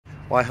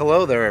Why,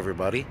 hello there,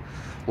 everybody.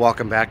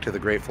 Welcome back to the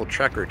Grateful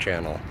Trekker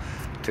channel.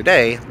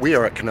 Today, we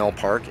are at Canal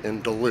Park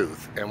in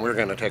Duluth, and we're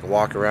going to take a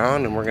walk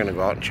around, and we're going to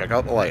go out and check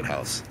out the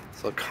lighthouse.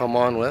 So come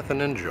on with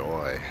and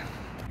enjoy.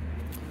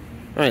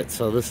 Alright,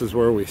 so this is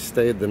where we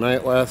stayed the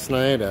night last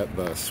night at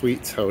the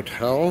Suites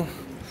Hotel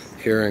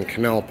here in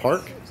Canal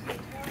Park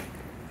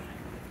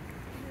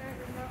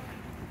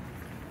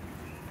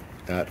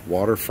at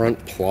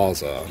Waterfront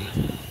Plaza.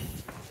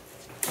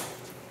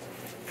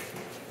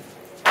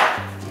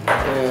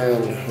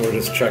 And we're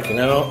just checking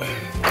out.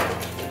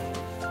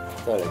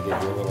 Thought I'd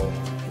give you a little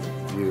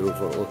view of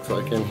what it looks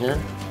like in here.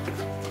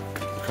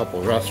 A couple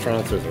of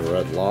restaurants. There's a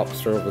Red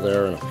Lobster over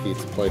there and a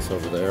pizza place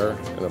over there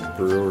and a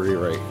brewery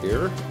right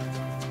here.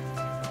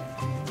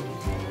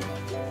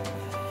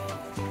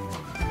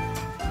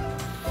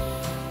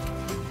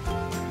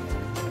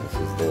 This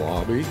is the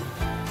lobby.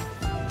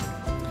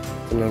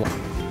 And then,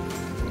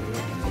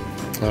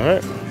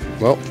 alright,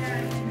 well,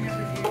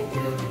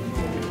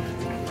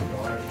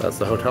 that's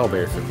the hotel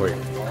basically.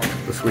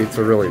 The suites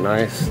are really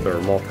nice.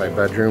 They're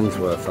multi-bedrooms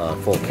with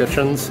full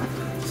kitchens,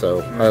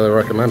 so highly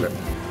recommend it.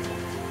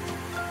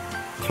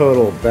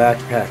 Total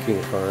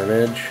backpacking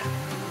carnage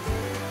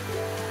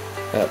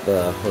at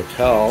the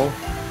hotel.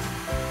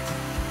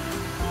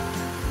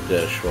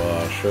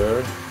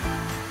 Dishwasher,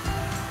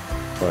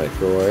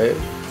 microwave,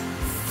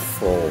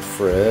 full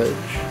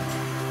fridge,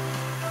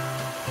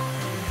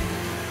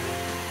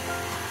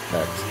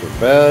 extra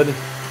bed.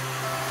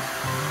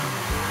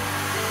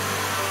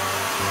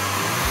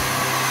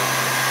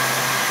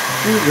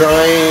 Shoe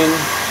drying,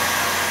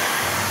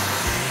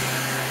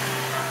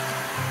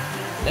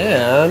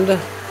 and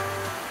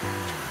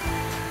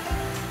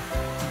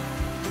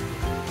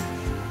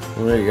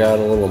we got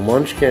a little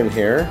munchkin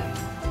here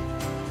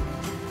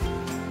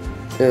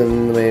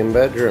in the main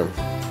bedroom.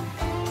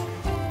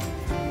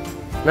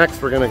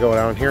 Next, we're going to go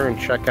down here and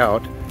check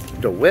out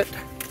DeWitt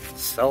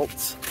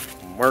Seltz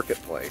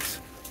Marketplace.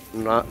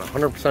 I'm not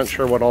 100%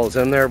 sure what all is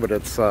in there, but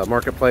it's a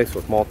marketplace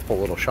with multiple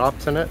little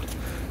shops in it,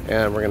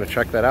 and we're going to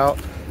check that out.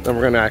 Then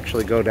we're going to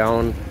actually go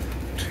down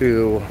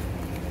to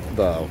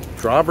the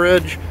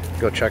drawbridge,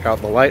 go check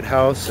out the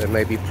lighthouse, and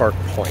maybe Park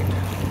Point.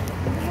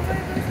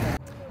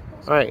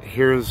 Alright,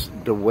 here's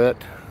DeWitt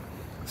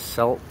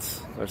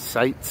Seltz, or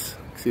Sites,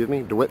 excuse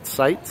me, DeWitt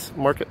Sites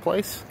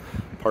Marketplace.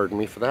 Pardon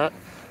me for that.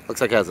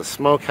 Looks like it has a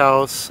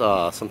smokehouse,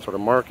 some sort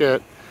of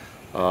market,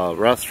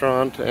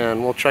 restaurant,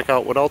 and we'll check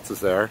out what else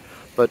is there.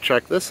 But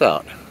check this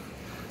out.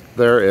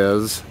 There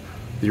is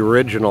the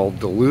original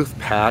Duluth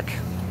Pack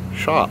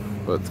shop.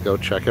 Let's go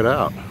check it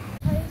out.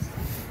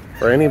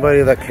 For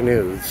anybody that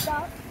canoes,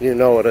 you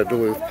know what a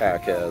Duluth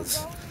pack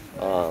is.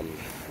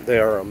 They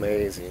are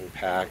amazing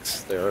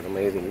packs. They're an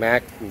amazing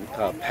pack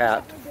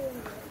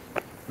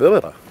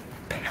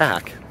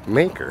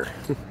maker.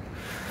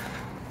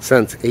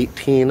 Since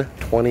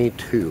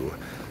 1822.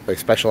 They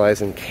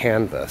specialize in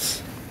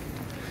canvas.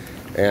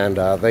 And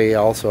they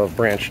also have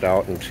branched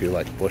out into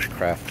like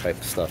bushcraft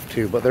type stuff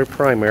too, but they're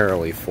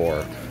primarily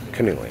for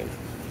canoeing.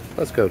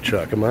 Let's go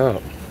check them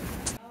out.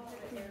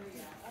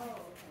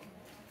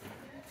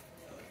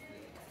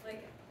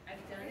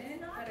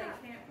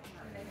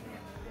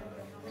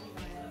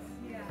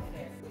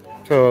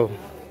 So,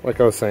 like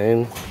I was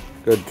saying,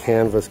 good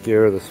canvas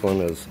gear. This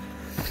one is,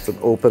 it's an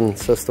open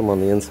system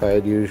on the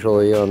inside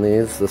usually on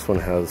these. This one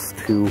has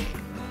two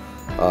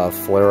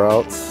flare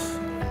outs.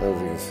 As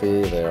you can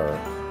see, they are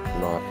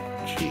not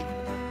cheap.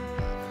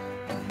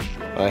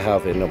 I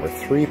have a number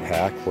 3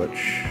 pack,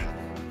 which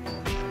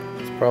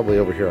is probably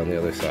over here on the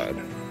other side.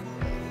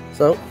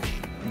 So,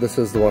 this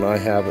is the one I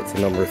have. It's a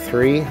number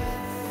 3,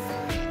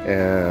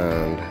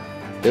 and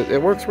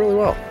it works really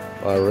well.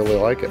 I really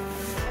like it.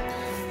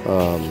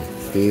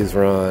 These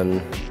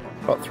run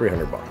about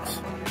 300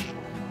 bucks.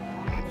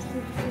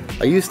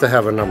 I used to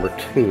have a number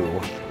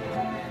 2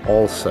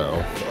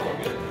 also.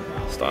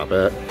 Stop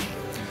it.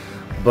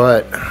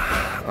 But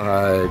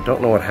I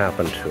don't know what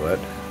happened to it.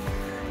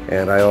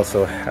 And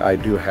I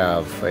do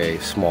have a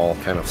small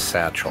kind of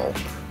satchel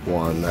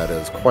one that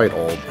is quite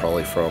old,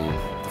 probably from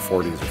the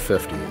 40s or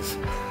 50s,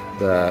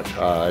 that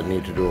I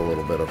need to do a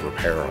little bit of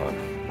repair on.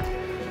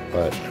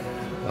 But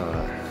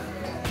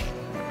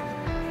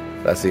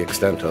that's the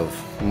extent of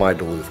my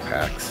Duluth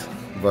packs.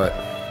 But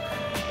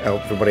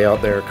everybody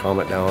out there,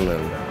 comment down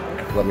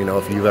and let me know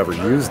if you've ever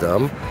used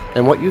them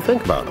and what you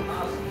think about them.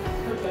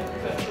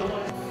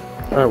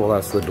 Alright, well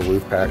that's the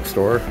Duluth pack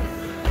store.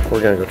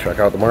 We're gonna go check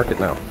out the market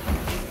now.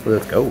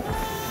 Let's go.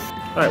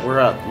 Alright, we're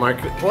at the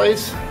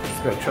marketplace. Let's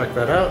go check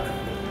that out.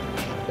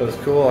 It was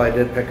cool. I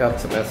did pick up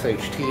some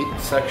SHT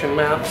section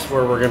maps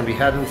where we're gonna be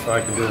heading, so I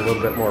can do a little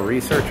bit more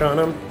research on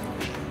them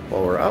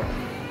while we're up.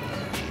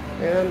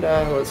 And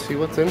let's see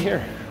what's in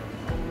here.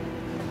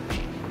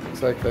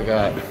 Looks like they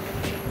got a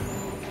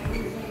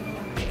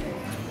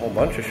whole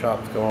bunch of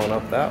shops going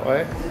up that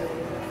way.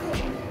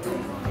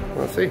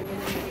 Let's see.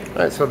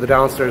 Alright, so the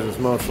downstairs is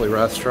mostly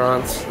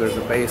restaurants. There's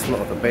a basement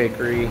with a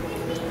bakery.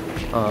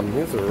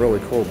 This is a really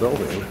cool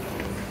building.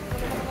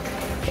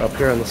 Up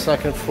here on the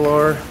second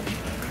floor,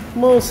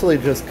 mostly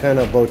just kind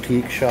of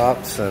boutique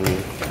shops and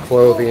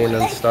clothing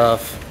and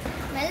stuff.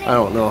 I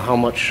don't know how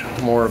much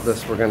more of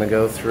this we're going to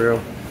go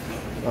through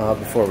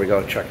before we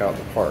go check out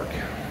the park.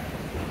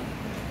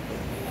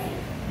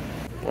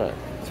 Alright,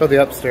 so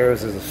the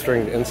upstairs is a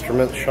stringed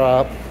instrument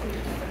shop.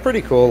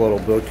 Pretty cool little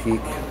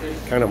boutique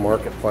kind of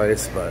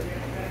marketplace, but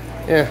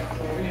yeah,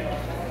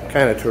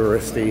 kind of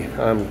touristy.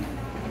 I'm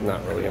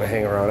not really going to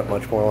hang around it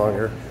much more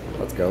longer.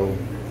 Let's go.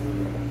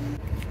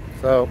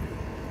 So,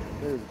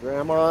 here's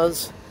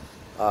Grandma's.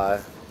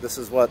 This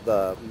is what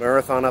the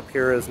marathon up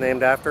here is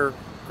named after,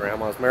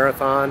 Grandma's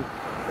Marathon.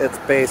 It's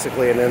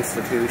basically an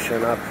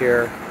institution up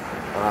here.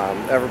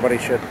 Everybody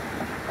should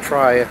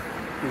try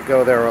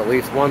go there at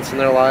least once in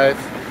their life.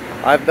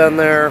 I've been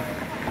there.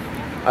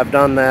 I've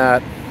done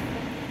that.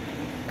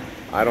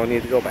 I don't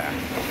need to go back.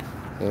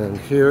 And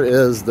here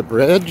is the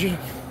bridge.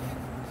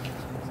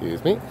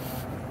 Excuse me.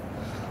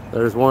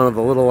 There's one of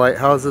the little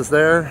lighthouses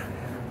there.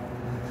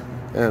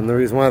 And the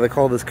reason why they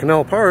call this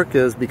Canal Park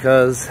is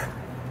because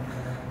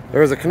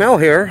there's a canal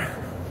here.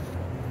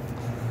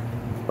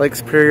 Lake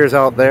Superior's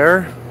out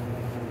there,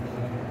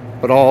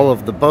 but all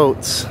of the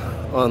boats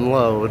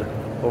unload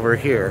over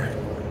here.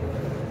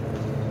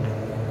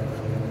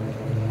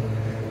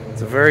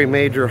 It's a very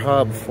major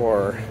hub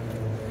for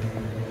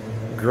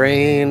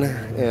grain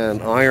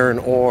and iron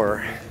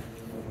ore.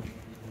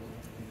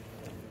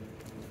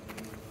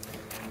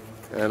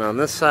 And on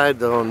this side,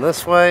 going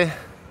this way,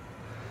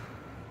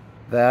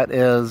 that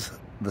is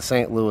the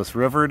St. Louis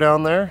River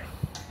down there.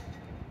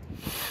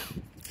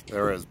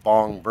 There is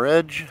Bong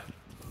Bridge.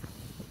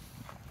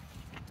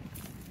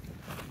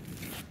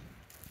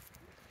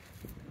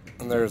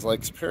 And there's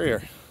Lake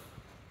Superior.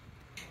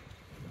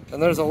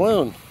 And there's a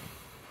loon.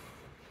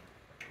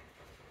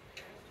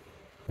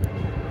 I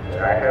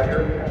have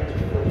your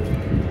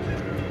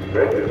attention.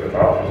 Bridge is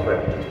about to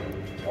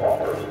lift. All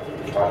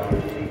persons must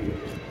proceed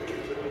to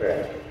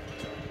suspend.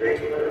 Stay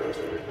clear of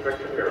the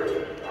restricted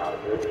areas on the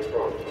bridge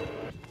approach.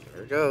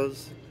 There it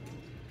goes.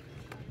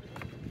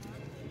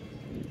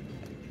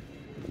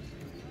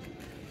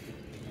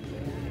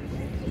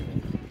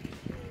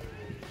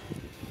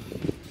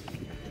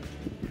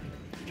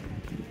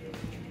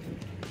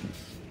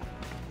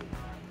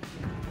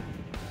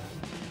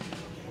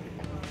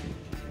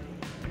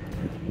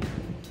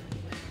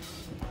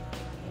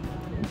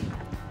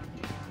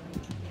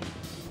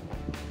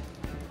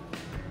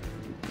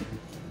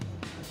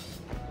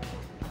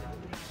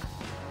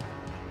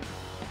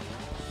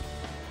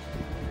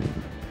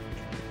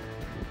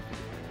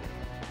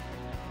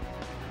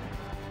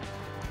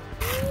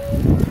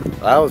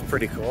 That was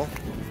pretty cool.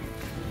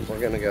 We're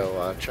gonna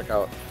go check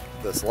out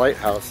this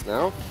lighthouse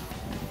now.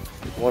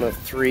 One of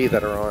 3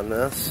 that are on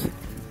this.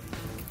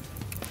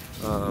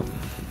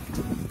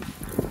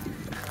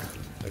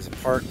 There's a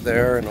park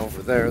there, and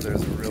over there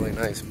there's a really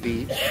nice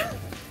beach.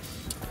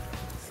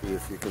 See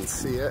if you can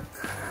see it.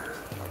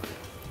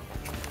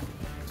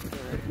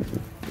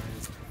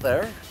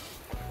 There.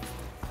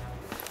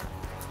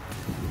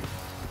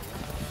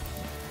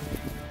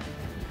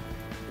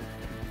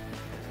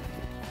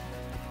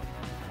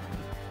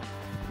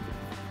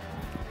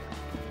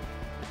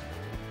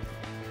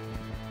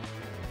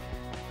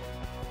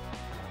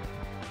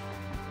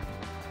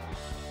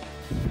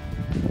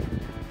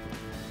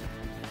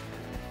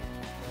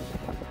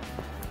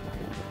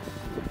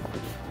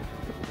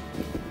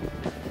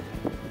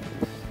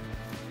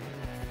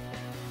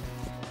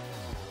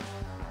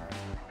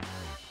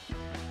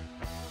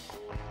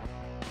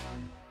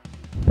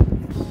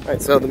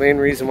 Alright, so the main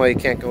reason why you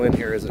can't go in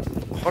here isn't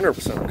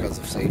 100% because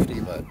of safety,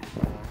 but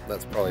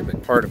that's probably a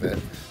big part of it.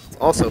 It's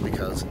also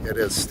because it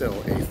is still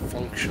a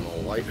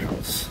functional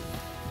lighthouse.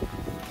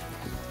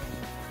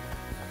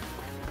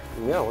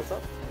 Yeah, what's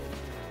up?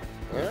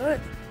 Alright.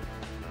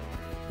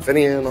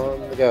 Finian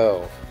on the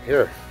go.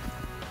 Here.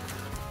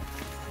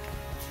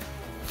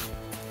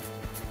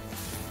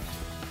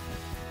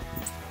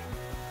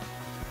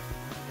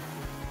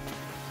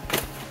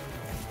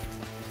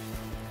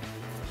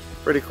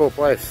 Pretty cool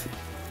place.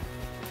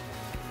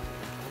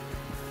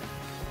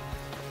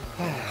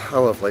 I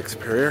love Lake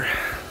Superior.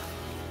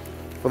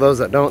 For those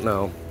that don't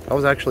know, I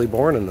was actually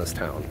born in this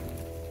town.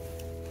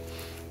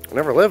 I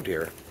never lived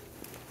here,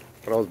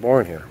 but I was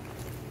born here.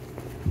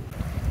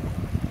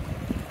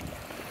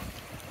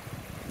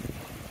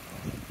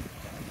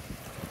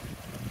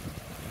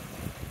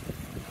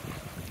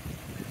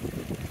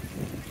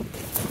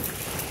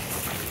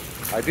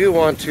 I do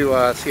want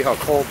to see how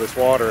cold this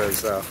water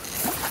is though.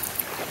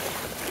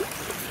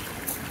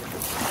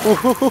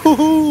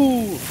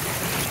 Ooh,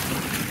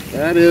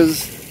 that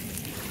is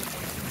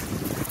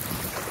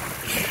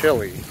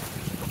chilly.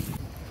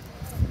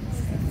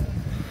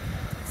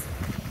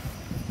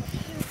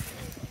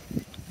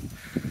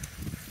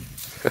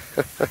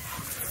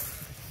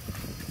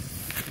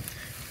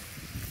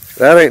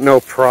 That ain't no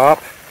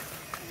prop.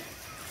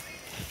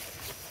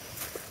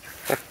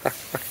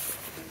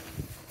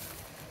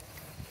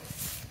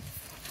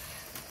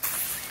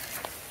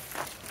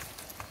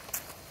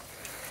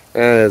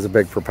 And it is a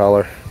big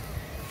propeller.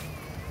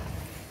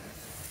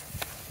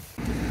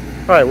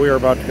 Alright, we are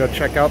about to go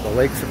check out the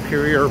Lake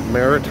Superior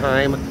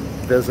Maritime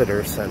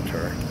Visitor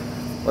Center.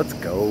 Let's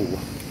go.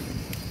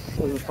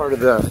 This is part of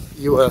the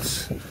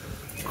U.S.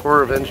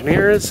 Corps of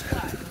Engineers.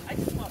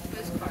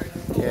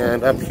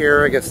 And up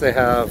here, I guess they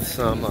have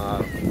some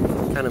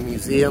kind of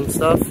museum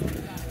stuff.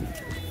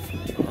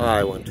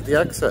 I went to the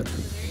exit.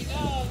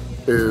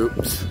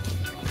 Oops.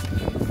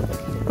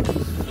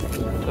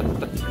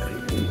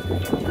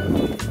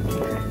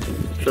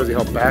 Shows you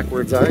how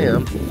backwards I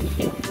am.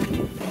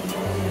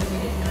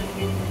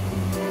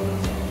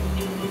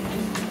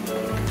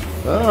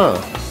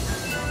 Oh,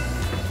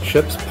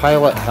 ship's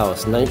pilot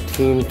house,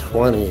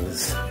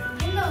 1920s.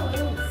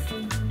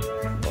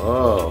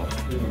 Oh,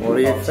 what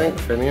do you think,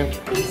 Finian?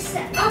 It's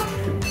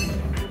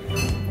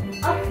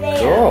up there.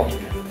 Cool.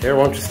 Here,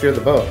 why don't you steer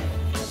the boat?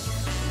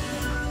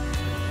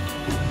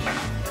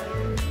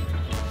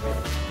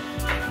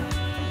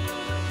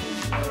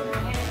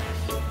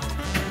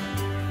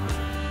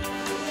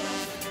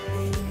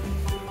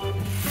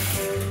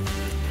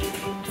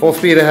 Full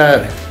speed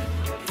ahead.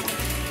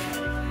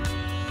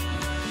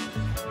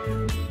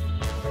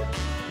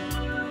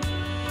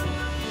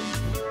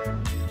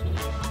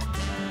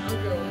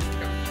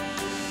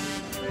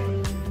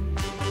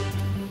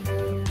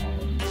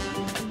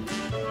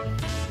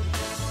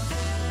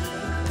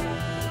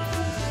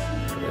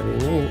 Pretty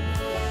neat.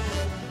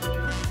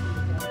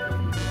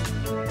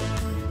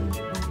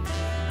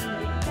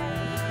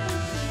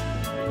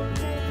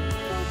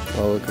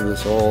 Oh, look at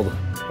this old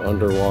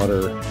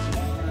underwater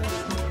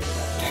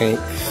tank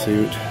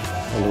suit,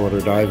 underwater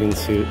diving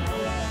suit.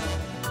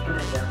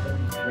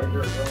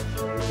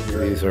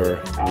 These are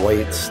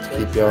weights to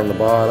keep you on the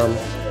bottom.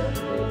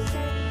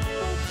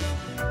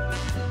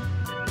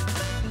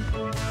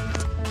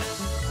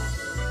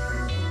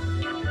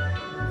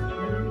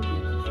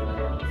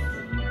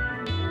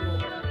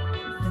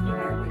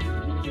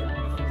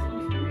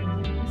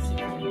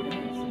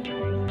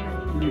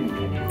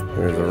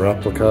 Here's a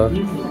replica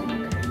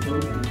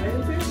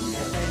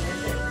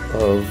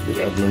of the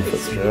Edmund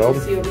Fitzgerald.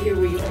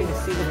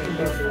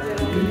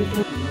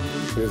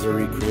 Here's a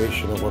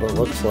recreation of what it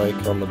looks like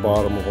on the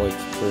bottom of Lake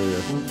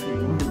Superior.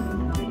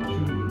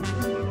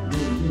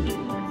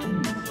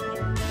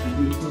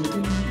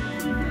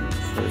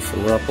 There's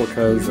some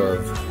replicas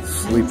of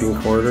sleeping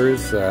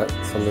quarters that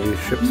some of these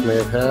ships may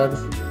have had.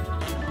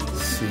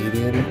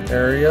 Seating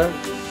area.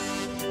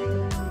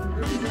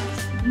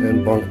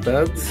 And bunk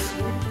beds.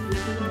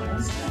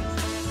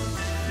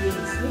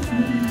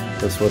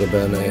 This would have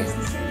been a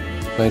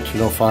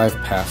 1905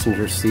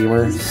 passenger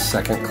steamer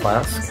second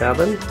class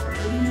cabin.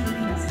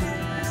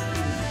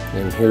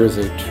 And here's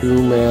a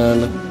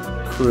two-man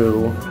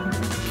crew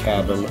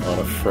cabin on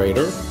a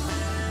freighter.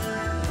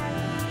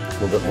 A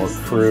little bit more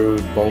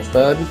crude bunk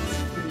bed.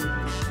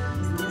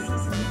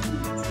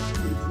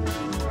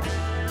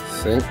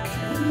 Sink.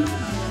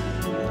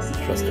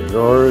 Chest of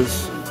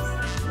drawers.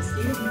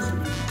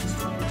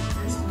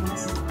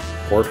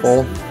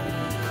 Porthole.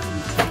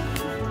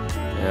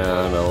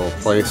 And a little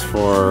place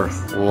for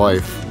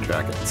life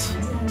jackets.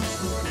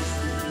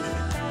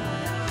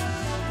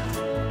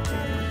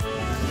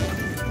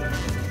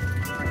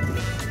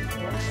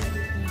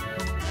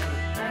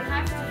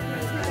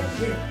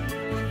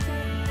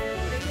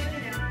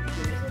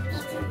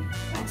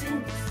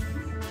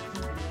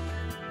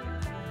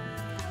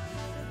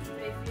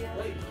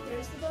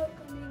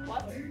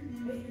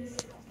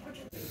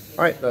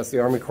 Alright, that's the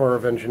Army Corps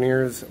of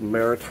Engineers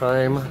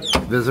Maritime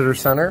Visitor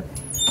Center.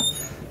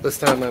 This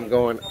time I'm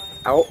going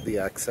out the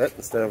exit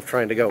instead of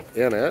trying to go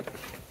in it.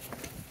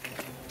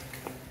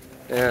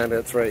 And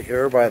it's right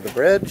here by the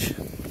bridge.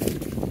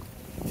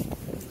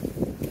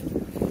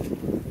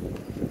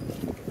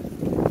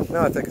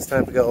 Now I think it's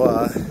time to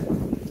go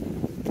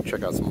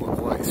check out some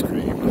local ice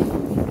cream.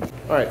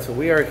 Alright, so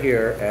we are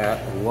here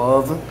at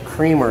Love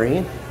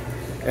Creamery,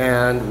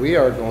 and we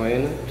are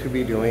going to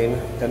be doing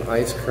an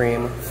ice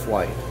cream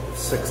flight.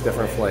 6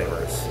 different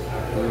flavors.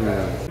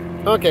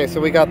 Okay, so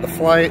we got the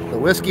flight. The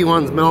whiskey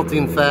one's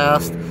melting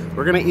fast.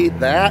 We're gonna eat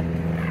that,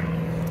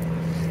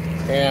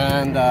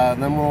 and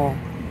then we'll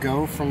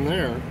go from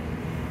there.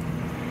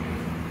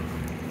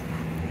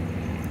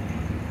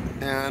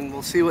 And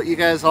we'll see what you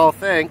guys all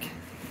think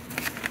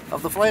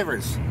of the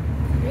flavors.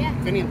 Yeah.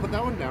 Can you put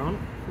that one down?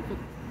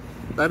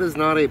 That is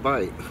not a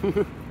bite.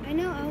 I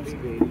know. I was...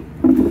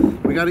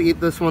 We gotta eat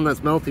this one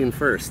that's melting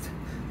first.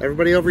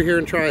 Everybody over here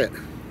and try it.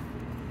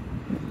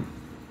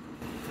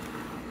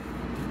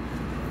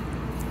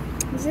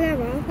 Does it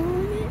have alcohol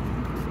in it?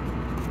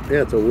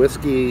 Yeah, it's a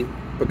whiskey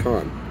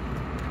pecan.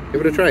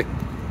 Give it a try.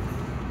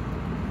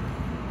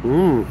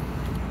 Mmm,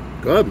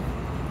 good.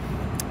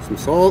 Some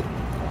salt.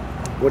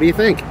 What do you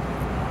think?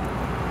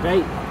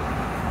 Great.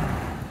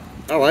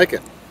 I like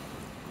it.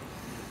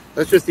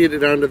 Let's just eat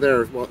it under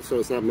there so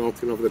it's not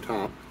melting over the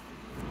top.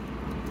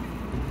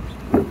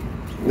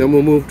 Then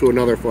we'll move to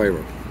another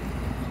flavor.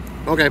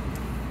 Okay.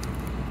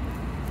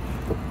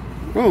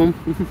 Oh.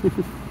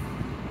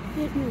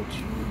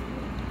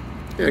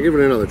 Yeah, give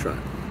it another try.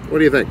 What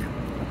do you think?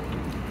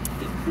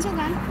 It's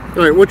okay.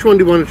 Alright, which one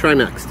do you want to try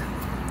next?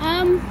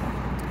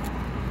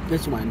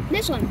 This one.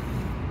 This one.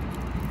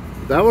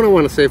 That one I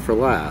want to save for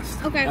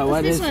last. Okay, Oh, what's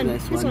what this is one?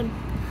 this This one?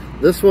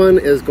 one. This one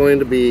is going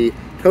to be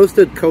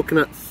toasted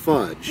coconut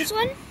fudge. This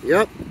one?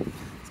 Yep.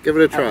 Let's give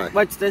it a try.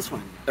 What's this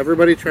one?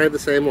 Everybody tried the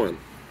same one.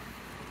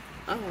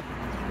 Oh.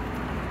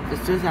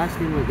 It's just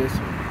asking what this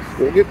one is.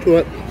 We'll get to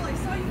it.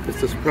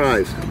 It's a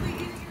surprise.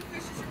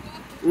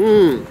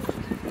 Mmm.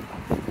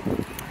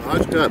 Oh,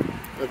 that's good.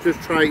 Let's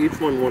just try each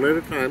one at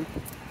a time.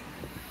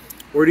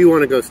 Where do you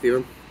want to go,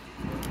 Steven?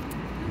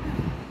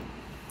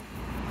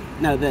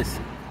 No, this.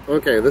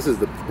 Okay, this is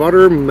the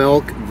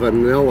buttermilk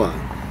vanilla.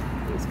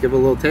 Let's give it a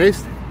little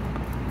taste.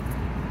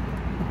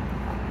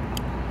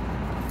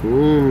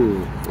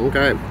 Mmm.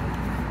 Okay.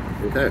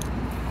 Okay.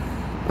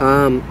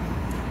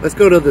 Let's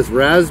go to this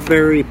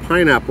raspberry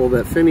pineapple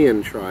that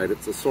Finian tried.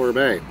 It's a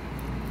sorbet.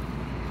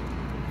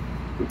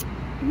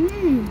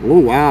 Mmm. Oh,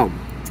 wow.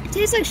 It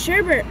tastes like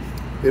sherbet.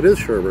 It is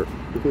sherbet.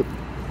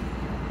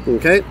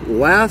 Okay, the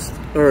last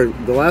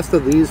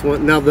of these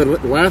one. Now the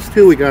last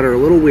two we got are a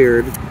little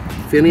weird.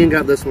 Finian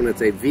got this one.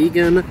 It's a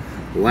vegan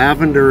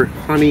lavender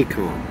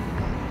honeycomb.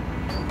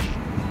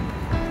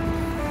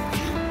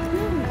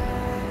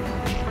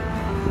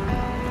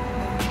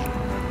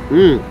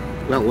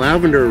 Mmm, that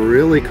lavender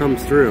really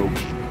comes through.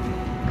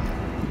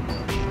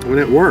 And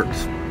it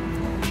works.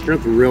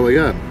 That's really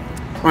good.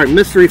 All right,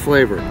 mystery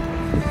flavor.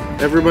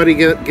 Everybody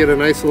get a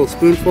nice little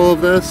spoonful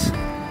of this.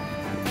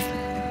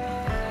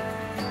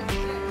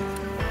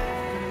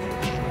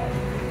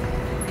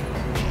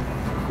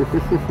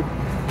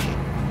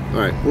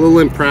 Alright, a little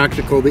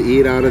impractical to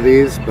eat out of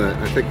these, but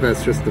I think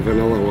that's just the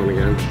vanilla one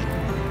again.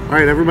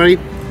 Alright, everybody.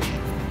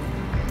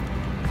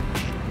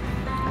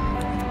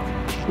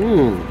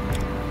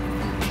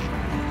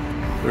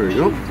 There you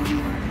go.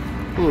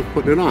 Oh, let's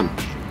put it on.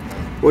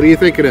 What do you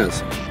think it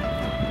is?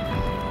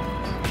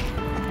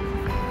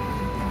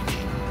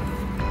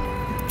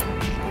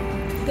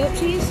 Goat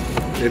cheese?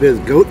 It is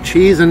goat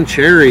cheese and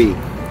cherry.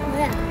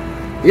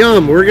 Yeah.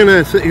 Yum! We're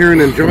gonna sit here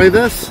and enjoy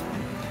this,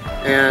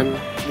 and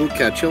we'll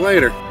catch you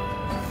later.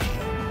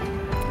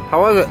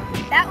 How was it?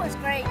 That was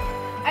great.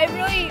 I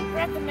really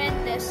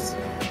recommend this.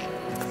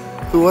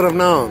 Who would have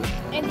known?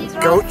 And these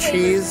are all Goat flavored.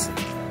 cheese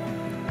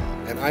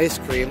and ice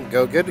cream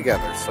go good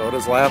together. So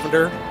does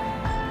lavender.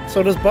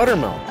 So does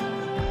buttermilk.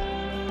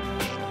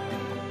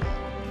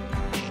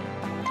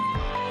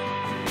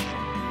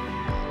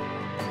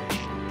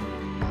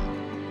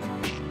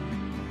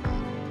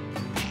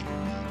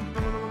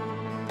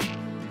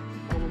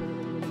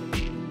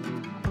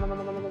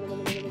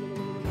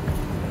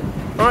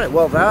 Alright,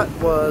 well that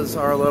was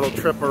our little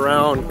trip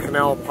around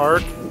Canal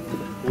Park.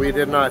 We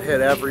did not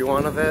hit every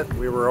one of it.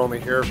 We were only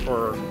here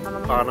for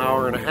about an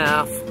hour and a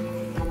half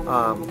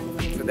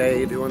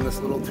today doing this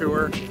little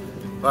tour.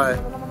 But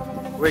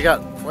we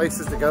got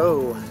places to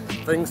go,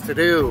 things to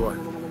do.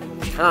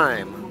 It's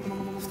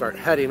time to start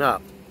heading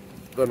up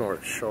the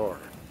North Shore.